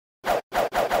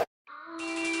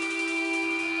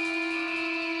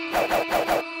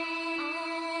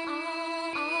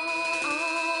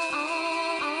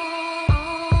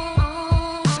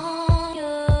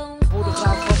Voor de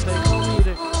Graafschap tegen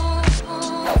Almere.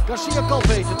 Garcia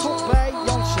Calvete, toch bij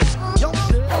Jansen.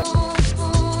 Jansen.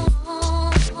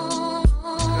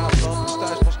 Graafschap is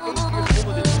thuis pas 1 keer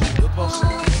gewonnen dit seizoen. Dat was de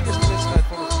eerste wedstrijd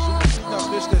van het seizoen op 10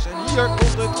 augustus. En hier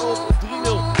komt het op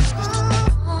 3-0.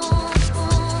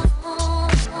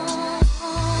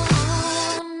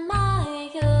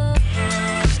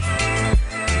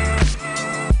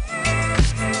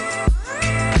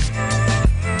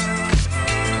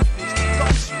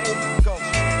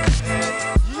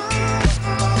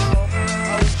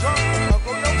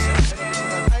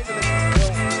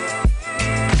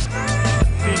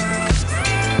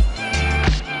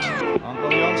 Anco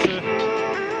Jansen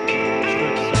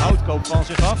schudt de houtkoop van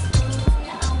zich af.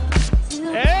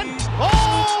 En, oh,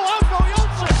 Anco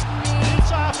Jansen! Dit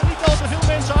zagen niet al te veel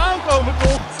mensen aankomen,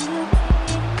 toch?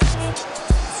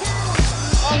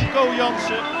 Anco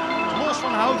Jansen, los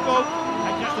van houtkoop.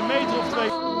 Hij krijgt een meter of 2.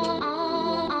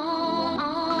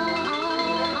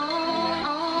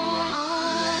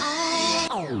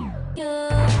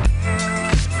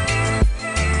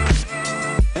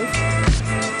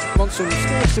 Want zijn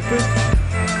sterkste punt,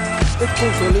 het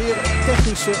controleren, het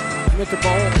technische met de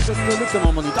bal, dat lukt hem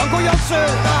allemaal niet. Anco Jansen,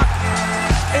 raakt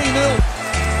 1-0.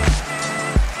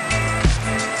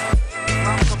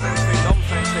 Graafschap en Veendam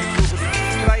zijn twee ploegen die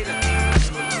strijden.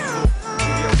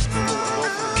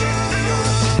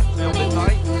 Veel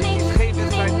detail. Het is geen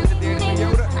wedstrijd in de derde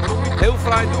periode. Heel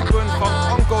fraai doelpunt van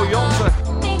Anco Jansen.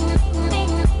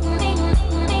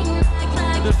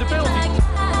 Dus de penalty.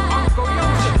 Anco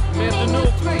Jansen met de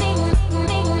 0-2.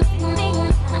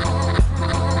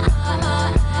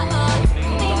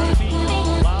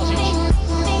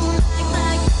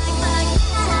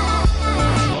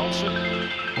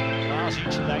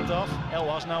 Leidt af.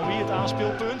 Elwas nou weer het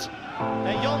aanspeelpunt.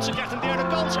 En Jansen krijgt een derde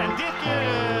kans. En dit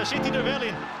keer zit hij er wel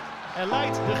in. En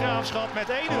leidt de Graafschap met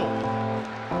 1-0.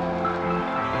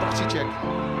 Barsic.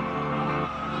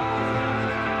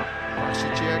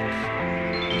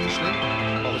 Te slim.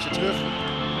 Balletje terug.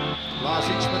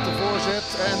 Lazic met de voorzet.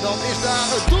 En dan is daar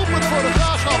het doelpunt voor de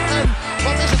Graafschap. En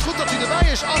wat is het goed dat hij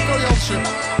erbij is, Anco Jansen.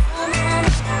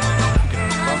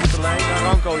 Langs de lijn naar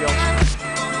Anco Jansen.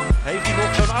 Heeft hij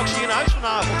nog zo'n actie in huis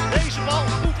vanavond? Deze bal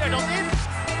moet er dan in.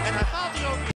 En hij gaat hier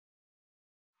ook in.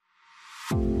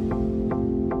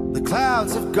 The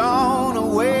clouds have gone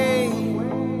away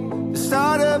to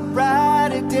start a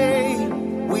brighter day.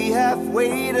 We have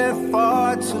waited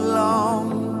far too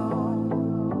long.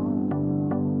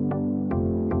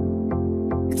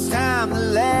 It's time to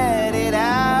let it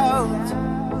out.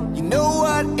 You know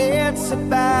what it's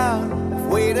about. I've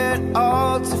waited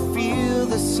all to feel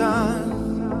the sun.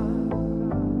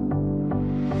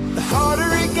 The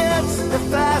harder it gets, the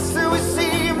faster we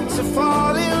seem to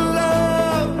fall in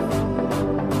love.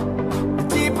 The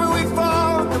deeper we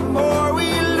fall, the more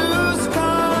we lose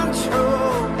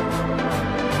control.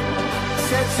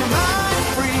 Set your mind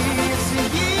free, it's a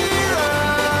year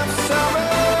of summer.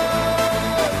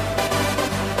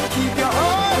 Keep your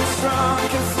heart strong,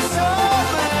 'cause the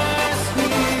summer's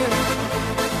here.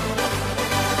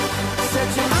 Set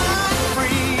your mind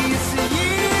free, it's a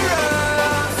year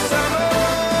of summer.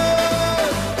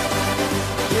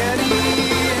 Yeah, the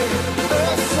year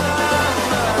of summer.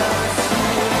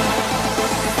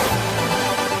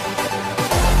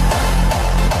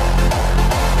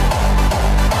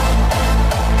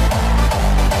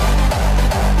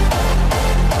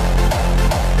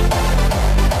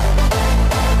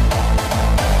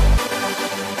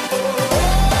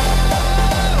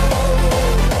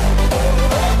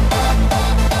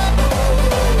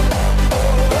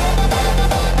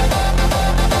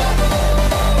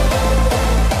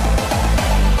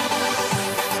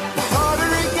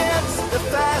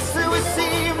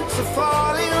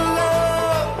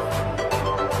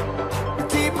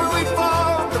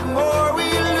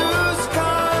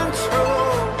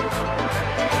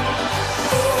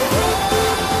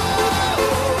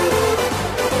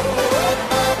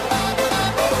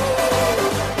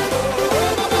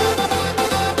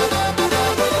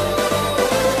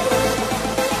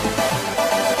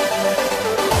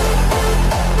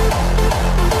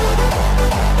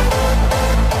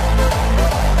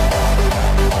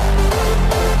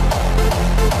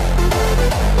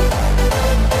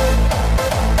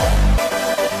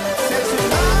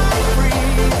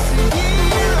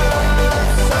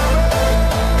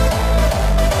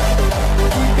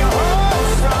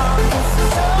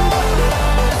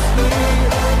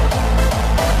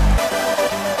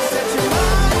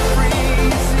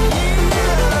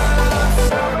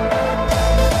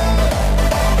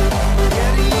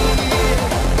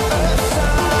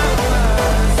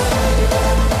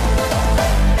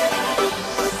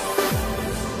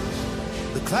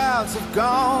 clouds have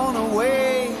gone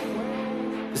away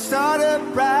to start a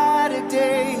brighter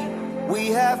day.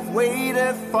 We have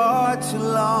waited far too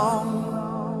long.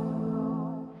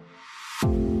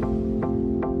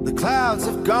 The clouds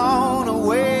have gone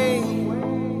away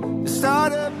to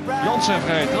start a brighter day. Jansen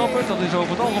vrij trappen, dat is over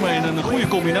het algemeen een goede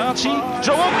combinatie.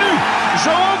 Zo ook nu! Zo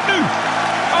ook nu!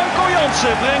 Anco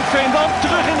Jansen brengt Veendam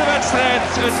terug in de wedstrijd.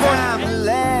 Het wordt... Time to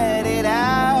let it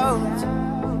out.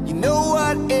 You know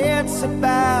what it's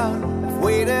about. I've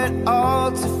waited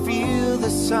all to feel the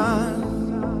sun.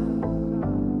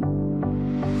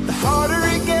 The harder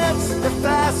it gets, the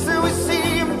faster we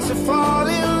seem to fall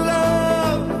in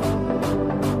love.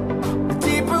 The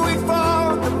deeper we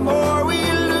fall, the more we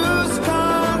lose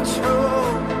control.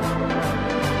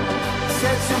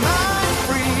 Set your mind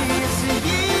free, it's a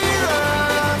year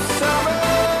of summer.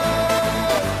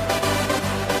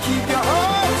 Keep your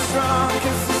heart strong,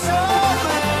 'cause the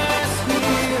summer's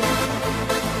here.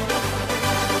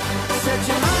 Set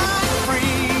your mind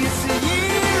free, it's a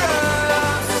year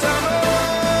of summer.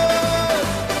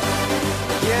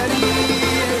 Yeah, the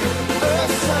year of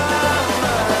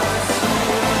summer's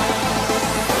here.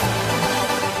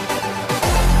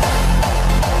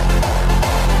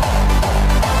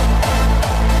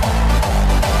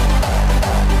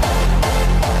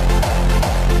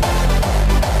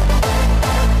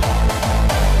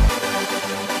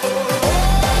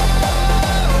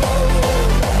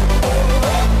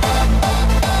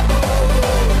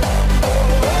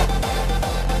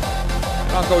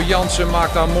 Anco Jansen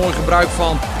maakt daar mooi gebruik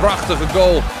van. Prachtige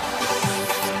goal.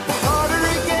 The harder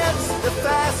it gets, the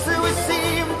faster we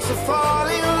seem to fall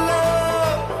in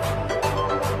love.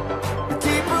 The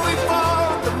deeper we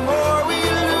fall, the more we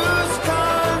lose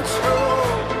control.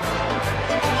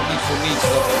 Niet voor niets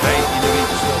dat hij in de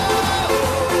winter speelt.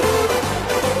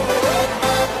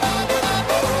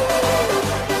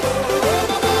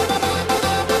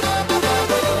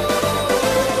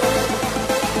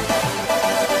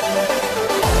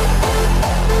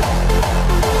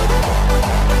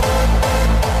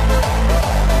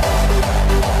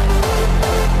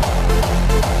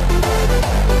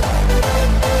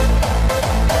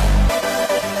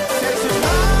 Set your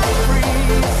mind free,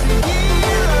 it's a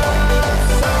year of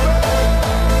summer.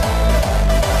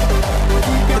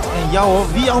 En ja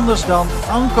hoor, wie anders dan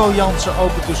Anco Jansen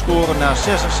open te scoren na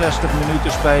 66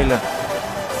 minuten spelen.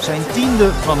 Zijn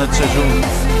 10e van het seizoen.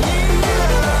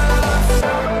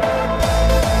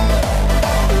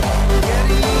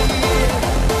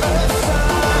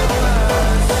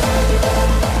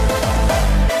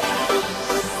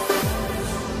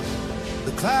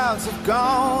 The clouds have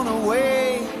gone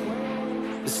away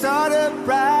to start a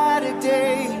brighter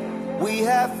day. We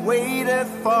have waited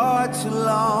far too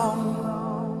long.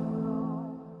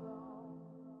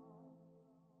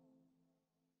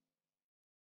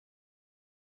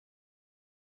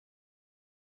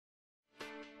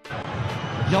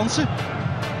 Jansen.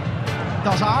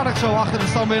 Dat is aardig zo achter de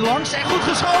stand weer langs. En goed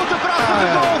geschoten, prachtige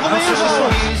goal van de Eersel.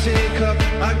 Music up,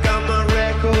 I got my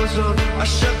records on. I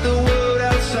shut the world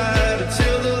outside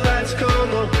until the lights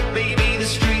come on. Maybe the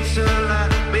streets are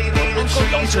light, maybe the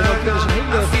trees are gone.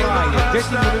 I feel my heart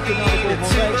stop beating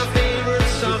to my favorite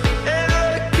song. And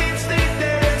all the kids they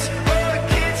dance, all the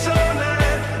kids all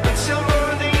night until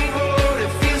morning wood.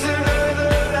 It feels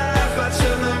another life. I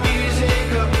turn the music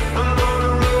up, I'm on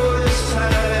the road this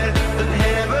side, and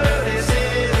heaven is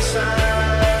inside.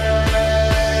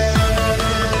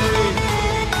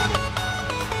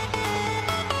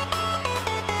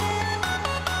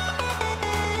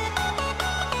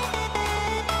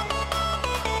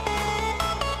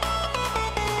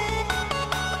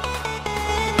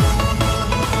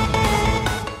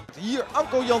 Hier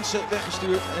Anco Jansen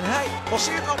weggestuurd en hij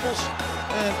passeert Appels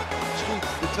en schiet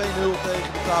de 2-0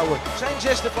 tegen de touwen. Zijn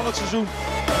 6e van het seizoen.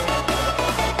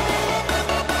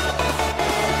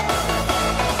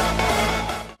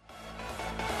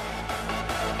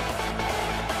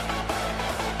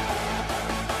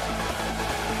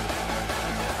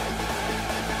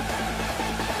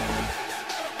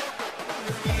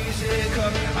 Music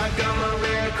up, I got my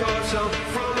records on.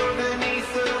 From underneath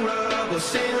the rug, we'll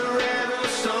sing a rebel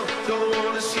song. Don't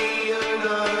wanna see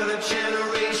another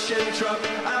generation drop.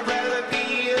 I'd rather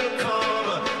be a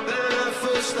comma than a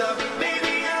full stop.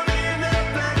 Maybe I'm in the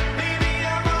back, maybe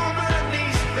I'm on my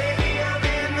knees, maybe I'm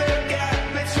in the gap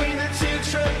between the two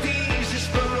trapezes.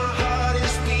 But my heart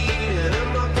is beating and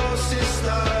my pulse is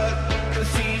stuck.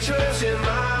 Cathedrals in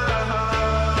my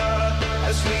heart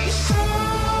as we sing.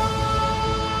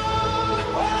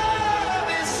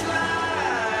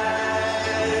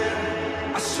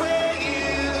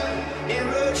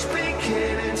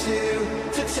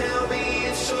 To tell me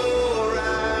it's alright.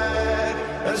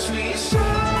 as we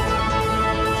sail.